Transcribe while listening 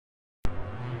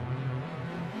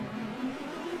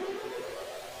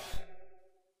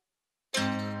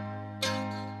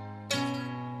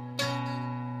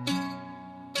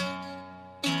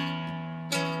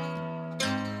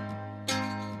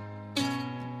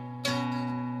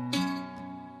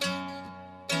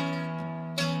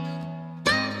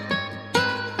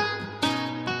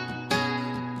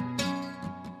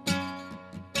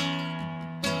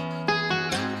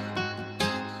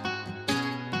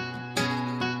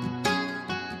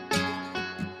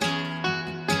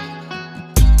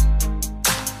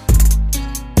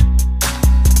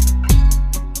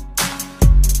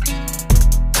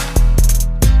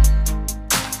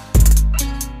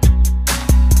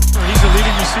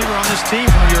on this team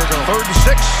from a year ago. 3rd and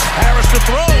 6. Harris to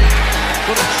throw.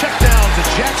 Little check down to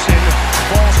Jackson.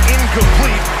 Ball's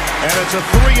incomplete. And it's a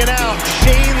 3 and out.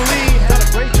 Shane Lee Done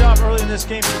a great job early in this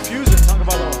game confusing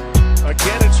Tagovailoa.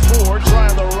 Again, it's Ford. Try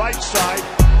on the right side.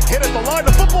 Hit at the line.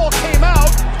 The football came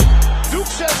out. Duke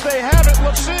says they have it.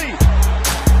 Let's see.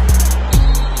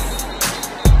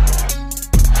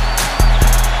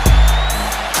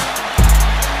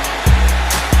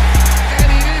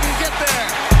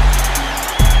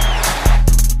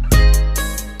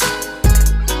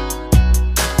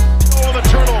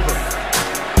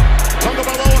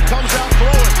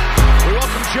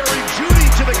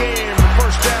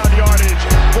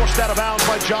 Out of bounds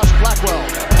by Josh Blackwell.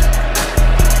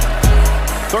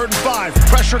 3rd and 5.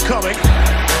 Pressure coming.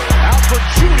 Out for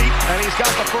Judy, and he's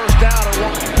got the first down. And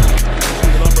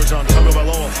the numbers on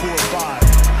Tagovailoa, 4 of 5.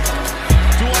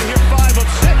 Do I hear 5 of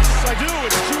 6? I do.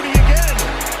 It's Judy again.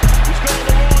 He's going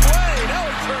the wrong way. Now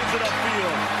he turns it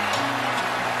upfield.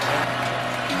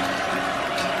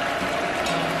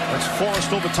 That's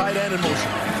Forrestal, the tight end, in motion.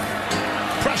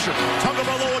 Pressure.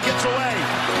 Tagovailoa gets away,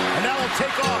 and now he'll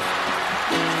take off.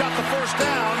 He's got the first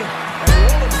down, and he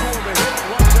won't absorb a hit.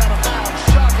 Runs out of bounds.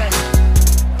 Shocking.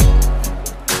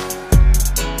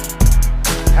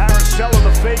 Harris selling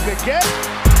the fake again.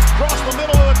 Across the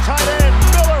middle of the tight end.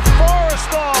 Miller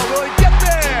Forrestal. Will he get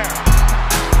there?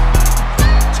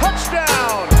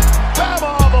 Touchdown.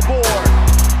 Bama on the board.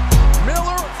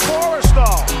 Miller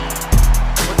Forrestal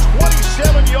for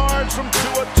 27 yards from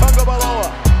Tua Tagovailoa.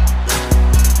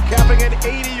 Capping an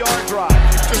 80-yard drive.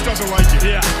 Just doesn't like it.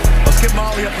 Yeah. Let's get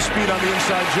Molly up to speed on the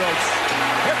inside jokes.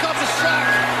 Here comes a sack.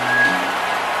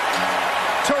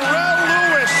 Terrell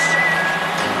Lewis.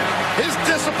 His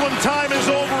discipline time is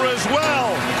over as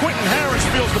well. Quentin Harris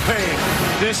feels the pain.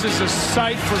 This is a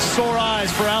sight for sore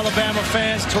eyes for Alabama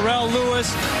fans. Terrell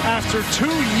Lewis, after 2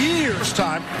 years. First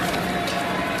time.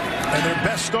 And their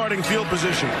best starting field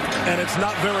position. And it's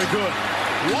not very good.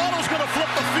 Waddle's going to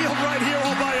flip the field right here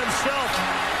all by himself.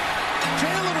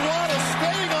 Jalen Waddle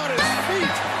staying on his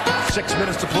feet. 6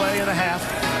 minutes to play and a half.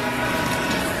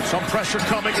 Some pressure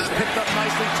coming. It's picked up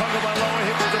nicely. Tagovailoa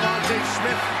hit with Devontae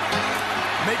Smith.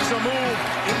 Makes a move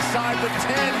inside the 10.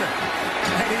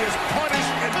 And he is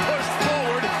punished and pushed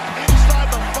forward inside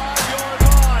the 5-yard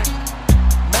line.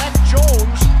 Mac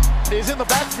Jones is in the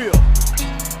backfield.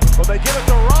 But they give it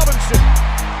to Robinson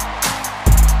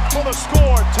for the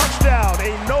score. Touchdown.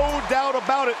 A no doubt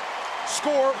about it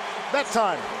score that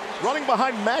time. Running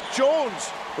behind Mac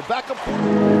Jones, the backup.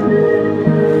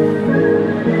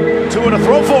 Tua to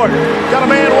throw for it. Got a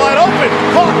man wide open.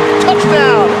 Caught.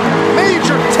 Touchdown.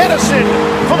 Major Tennison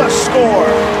for the score.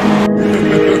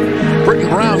 Britton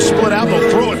Brown split out. They'll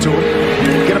throw it to him.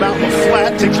 Get him out in the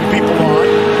flat. Take some people on.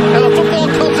 And the football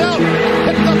comes out.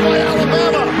 Picked up by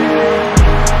Alabama.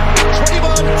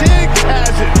 Trayvon Diggs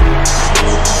has it.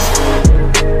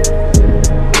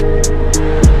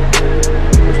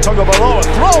 Tagovailoa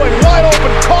throwing wide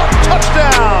open, caught,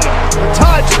 touchdown. The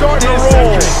Tide starting to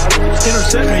roll.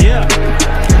 Intercept me, yeah.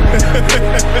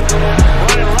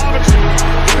 Ryan Robinson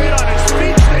stayed on his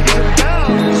feet, stays in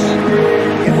bounds.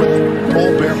 In with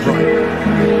Paul Bear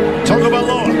Bryant.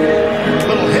 Tagovailoa,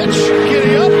 little hitch,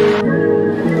 giddy up.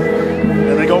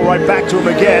 And they go right back to him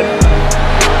again.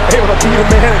 Able to beat a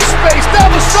man in space down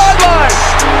the sideline.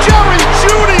 Jerry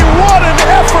Jeudy, what an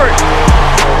effort.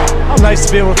 Nice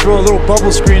to be able to throw a little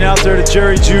bubble screen out there to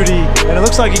Jerry Jeudy, and it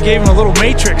looks like he gave him a little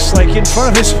matrix, like in front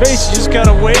of his face. He just kind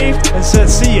of waved and said,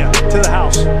 "See ya," to the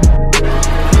house.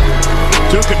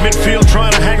 Duke at midfield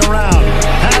trying to hang around.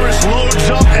 Harris loads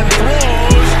up and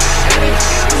throws, and it's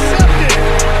intercepted.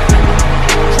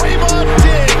 Trayvon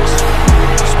Diggs.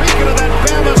 Speaking of that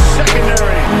Bama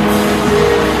secondary.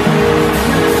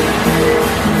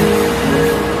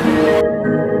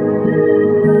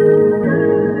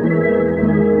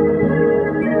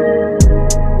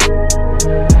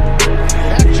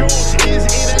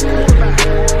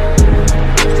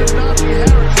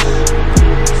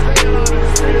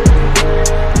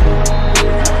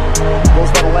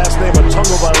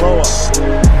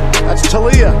 That's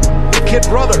Talia, the kid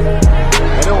brother.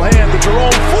 And he'll hand to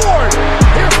Jerome Ford.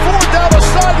 Here's Ford down the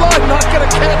sideline, not going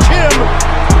to catch him.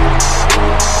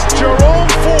 Jerome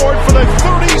Ford for the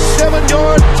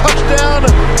 37-yard touchdown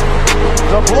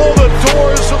to blow the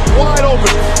doors wide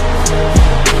open.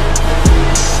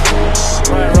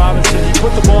 Brian Robinson, he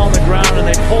put the ball on the ground and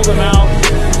they pulled him out.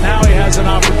 Now he has an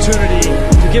opportunity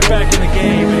to get back in the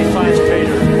game, and he finds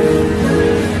Pater.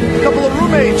 A couple of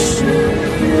roommates.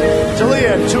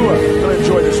 Talia and Tua going to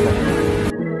enjoy this one.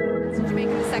 What did you make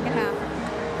of the second half?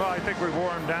 Well, I think we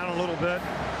wore him down a little bit.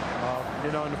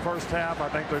 You know, in the first half, I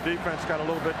think their defense got a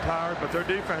little bit tired, but their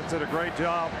defense did a great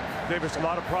job. Gave us a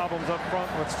lot of problems up front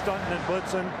with stunting and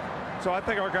blitzing. So I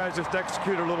think our guys just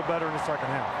executed a little better in the second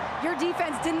half. Your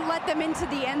defense didn't let them into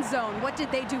the end zone. What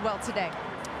did they do well today?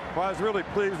 Well, I was really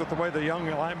pleased with the way the young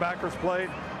linebackers played.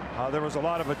 There was a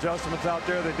lot of adjustments out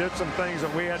there. They did some things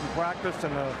that we hadn't practiced,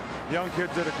 and the young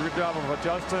kids did a good job of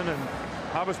adjusting, and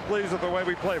I was pleased with the way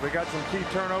we played. We got some key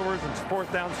turnovers and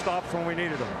fourth down stops when we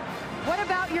needed them. What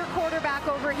about your quarterback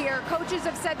over here? Coaches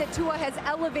have said that Tua has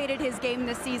elevated his game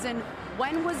this season.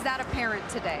 When was that apparent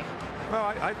today? Well,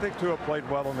 I think Tua played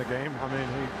well in the game. I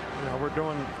mean, we're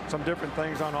doing some different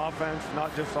things on offense,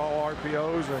 not just all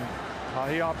RPOs,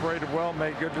 and he operated well,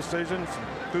 made good decisions,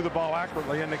 threw the ball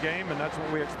accurately in the game, and that's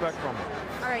what we expect from him.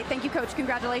 All right, thank you, Coach.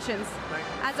 Congratulations.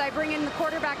 As I bring in the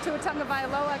quarterback, Tua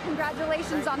Tagovailoa,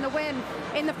 congratulations on the win.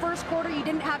 In the first quarter, you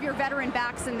didn't have your veteran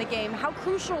backs in the game. How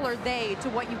crucial are they to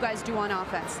what you guys do on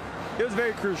offense? It was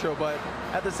very crucial, but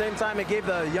at the same time, it gave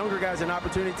the younger guys an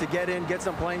opportunity to get in, get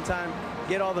some playing time,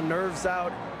 get all the nerves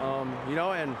out,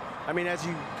 and I mean, as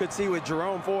you could see with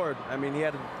Jerome Ford, I mean, he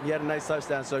had a nice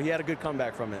touchdown, so he had a good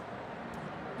comeback from it.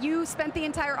 You spent the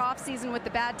entire offseason with the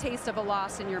bad taste of a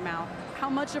loss in your mouth. How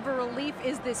much of a relief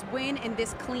is this win and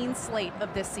this clean slate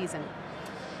of this season?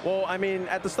 Well, I mean,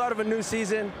 at the start of a new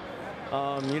season,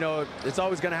 it's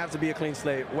always going to have to be a clean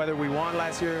slate. Whether we won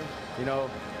last year,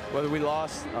 whether we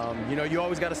lost, you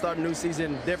always got to start a new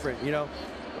season different,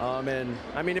 and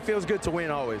I mean, it feels good to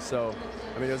win always. So,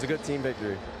 I mean, it was a good team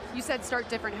victory. You said start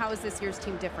different. How is this year's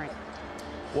team different?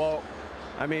 Well,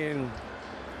 I mean,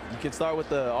 you can start with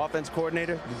the offense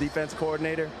coordinator, the defense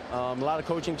coordinator, a lot of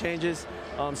coaching changes.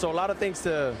 So a lot of things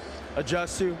to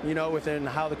adjust to, within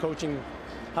how the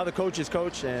coaches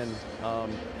coach and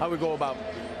how we go about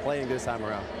playing this time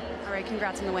around. All right,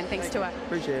 congrats on the win. Thanks, Tua.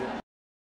 Appreciate it.